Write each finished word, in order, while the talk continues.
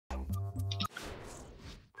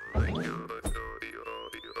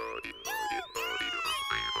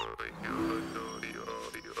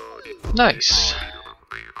Nice.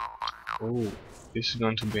 Oh, this is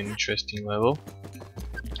going to be an interesting level.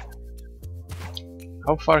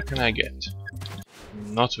 How far can I get?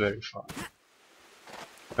 Not very far.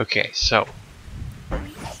 Okay, so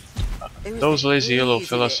those lazy yellow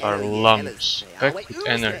fellas are lumps, packed with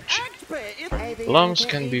energy. Lumps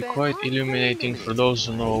can be quite illuminating for those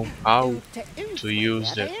who know how to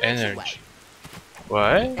use their energy.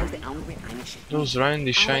 What? Those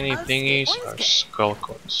roundy shiny thingies are skull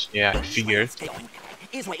coins. Yeah, I figured.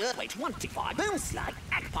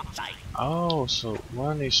 Oh, so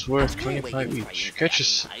one is worth 25 each.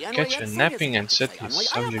 Catch a napping and set his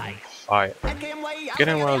subject on fire. Get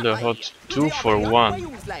him while they're hot, 2 for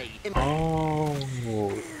 1. Oh,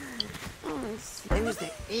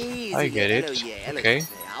 I get it. Okay.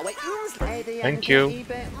 Thank you.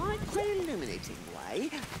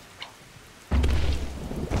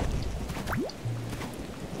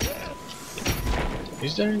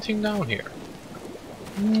 Is there anything down here?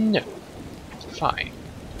 No. Fine.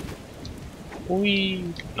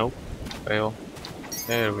 Nope. Fail.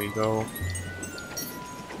 There we go.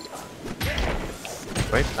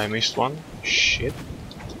 Wait, I missed one. Shit.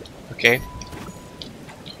 Okay.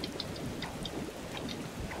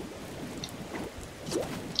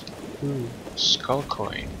 Ooh, skull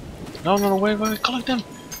coin. No, wait, collect them!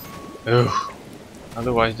 Ugh.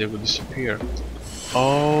 Otherwise they would disappear.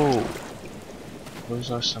 Oh! Those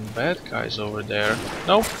are some bad guys over there.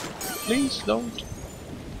 Nope! Please don't!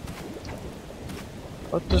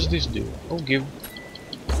 What does this do? Oh, give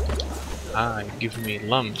me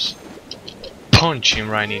lumps. Punch him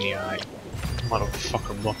right in the eye.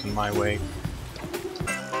 Motherfucker blocking my way.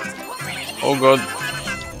 Oh god.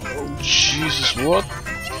 Oh Jesus, what?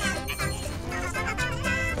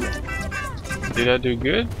 Did I do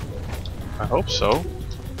good? I hope so.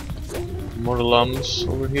 More lumps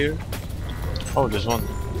over here. Oh, there's one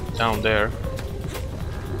down there.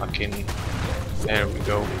 Fucking. There we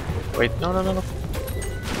go. Wait, no.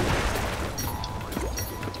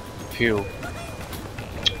 Phew.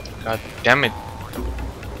 God damn it.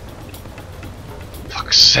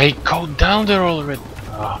 Fuck's sake, go down there already.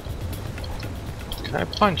 Can I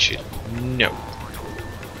punch it? No.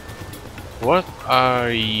 What are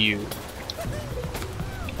you?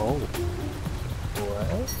 Oh.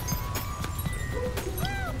 What?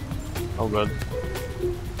 Oh god.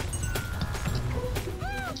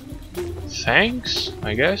 Thanks,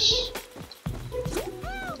 I guess.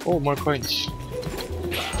 Oh, more coins.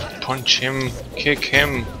 Punch him, kick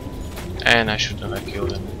him, and I shouldn't have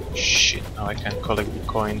killed him. Shit, now I can collect the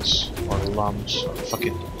coins or lumps or fuck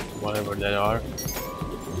it, whatever they are.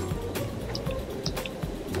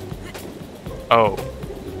 Oh,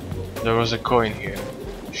 there was a coin here.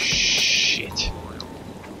 Shit,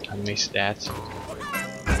 I missed that.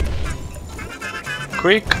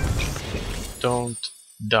 Quick, don't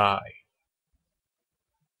die.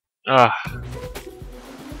 Ah,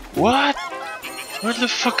 what? Where the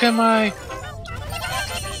fuck am I?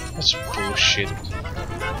 That's bullshit.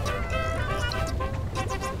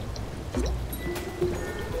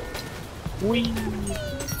 Whee!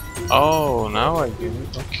 Oh, now I get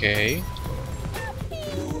it. Okay.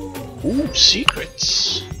 Ooh,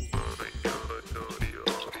 secrets.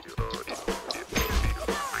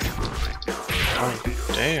 Oh,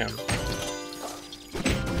 damn.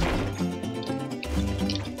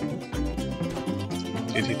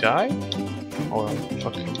 Did he die? Oh,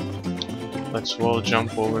 fuck. Let's wall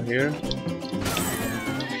jump over here.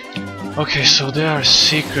 Okay, so there are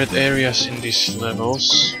secret areas in these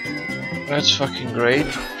levels. That's fucking great.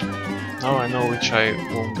 Now I know which I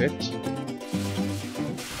won't get.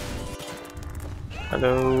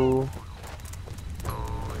 Hello.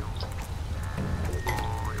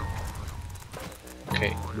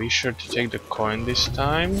 Okay, be sure to take the coin this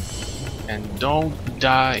time. And don't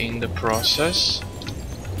die in the process.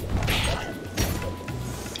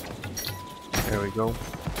 There we go.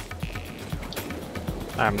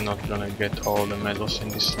 I'm not gonna get all the medals in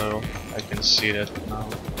this level. I can see that now.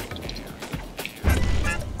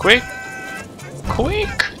 Quick!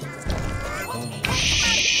 Quick! Oh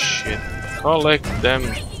shit. Collect them.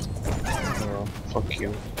 Oh, fuck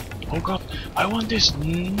you. Oh god, I want this.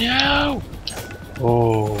 No!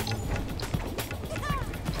 Oh.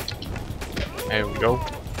 There we go.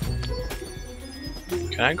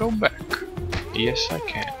 Can I go back? Yes, I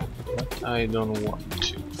can. But I don't want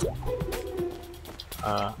to.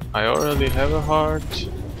 I already have a heart.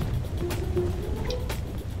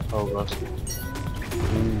 Oh god.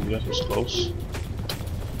 Ooh, that was close.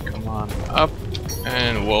 Come on, up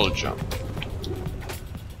and wall jump.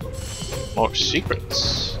 More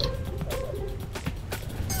secrets.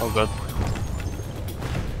 Oh god.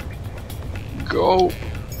 Go!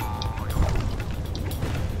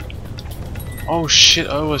 Oh shit,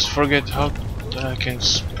 I always forget how that I can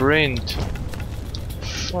sprint.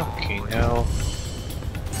 Fucking hell.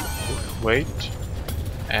 Wait.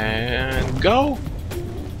 And go!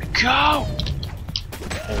 Go!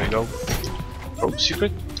 There we go. Oh,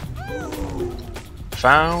 secret.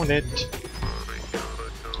 Found it.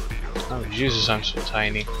 Oh Jesus, I'm so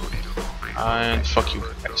tiny. And fuck you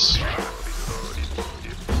guys.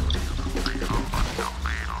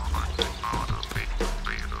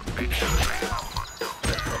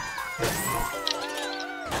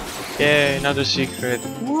 Yay, another secret.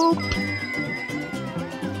 Whoop.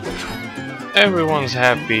 Everyone's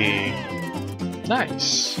happy.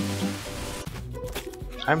 Nice.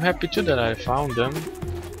 I'm happy too that I found them.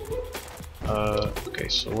 Okay,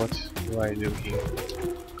 so what do I do here?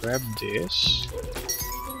 Grab this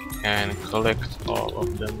and collect all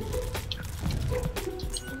of them.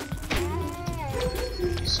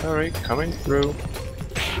 Sorry, coming through.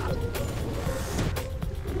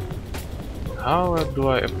 How do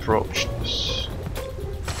I approach this?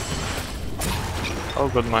 Oh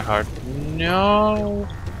god, my heart. No!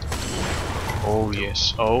 Oh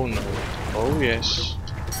yes, oh no, oh yes.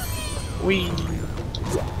 Wee!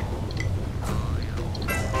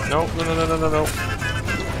 No, no, no, no, no, no, no.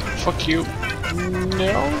 Fuck you.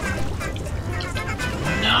 No!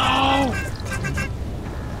 No!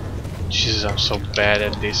 Jesus, I'm so bad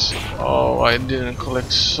at this. Oh, I didn't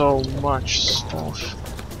collect so much stuff.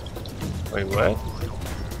 Wait, what?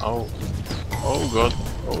 Oh. Oh god.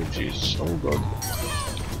 Oh Jesus. Oh god.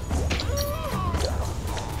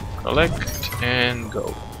 Collect and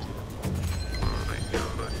go.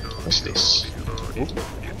 What's this? Oop.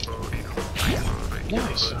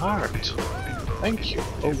 Nice heart. Thank you.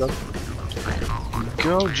 Oh god.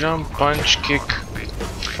 Go, jump, punch, kick.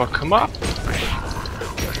 Fuck him up.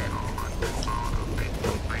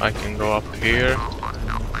 I can go up here,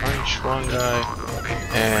 punch one guy,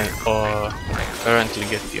 and apparently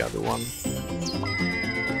get the other one.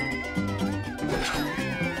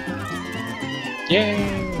 Yay!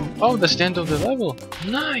 Oh, that's the end of the level.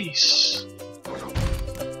 Nice.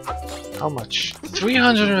 How much?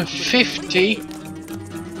 350.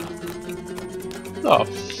 The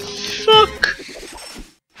fuck?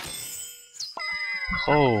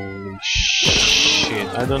 Holy shit!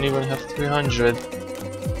 I don't even have 300.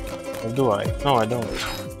 Or do I? No, I don't.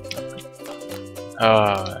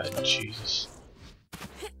 Ah, Jesus.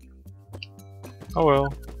 Oh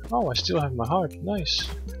well. Oh, I still have my heart. Nice.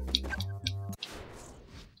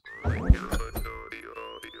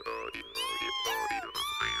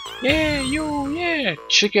 Yeah, you, yeah!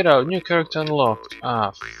 Check it out, new character unlocked.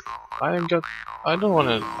 Ah, I don't want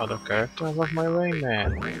another character, I love my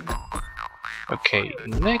Rayman. Okay,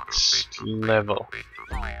 next level.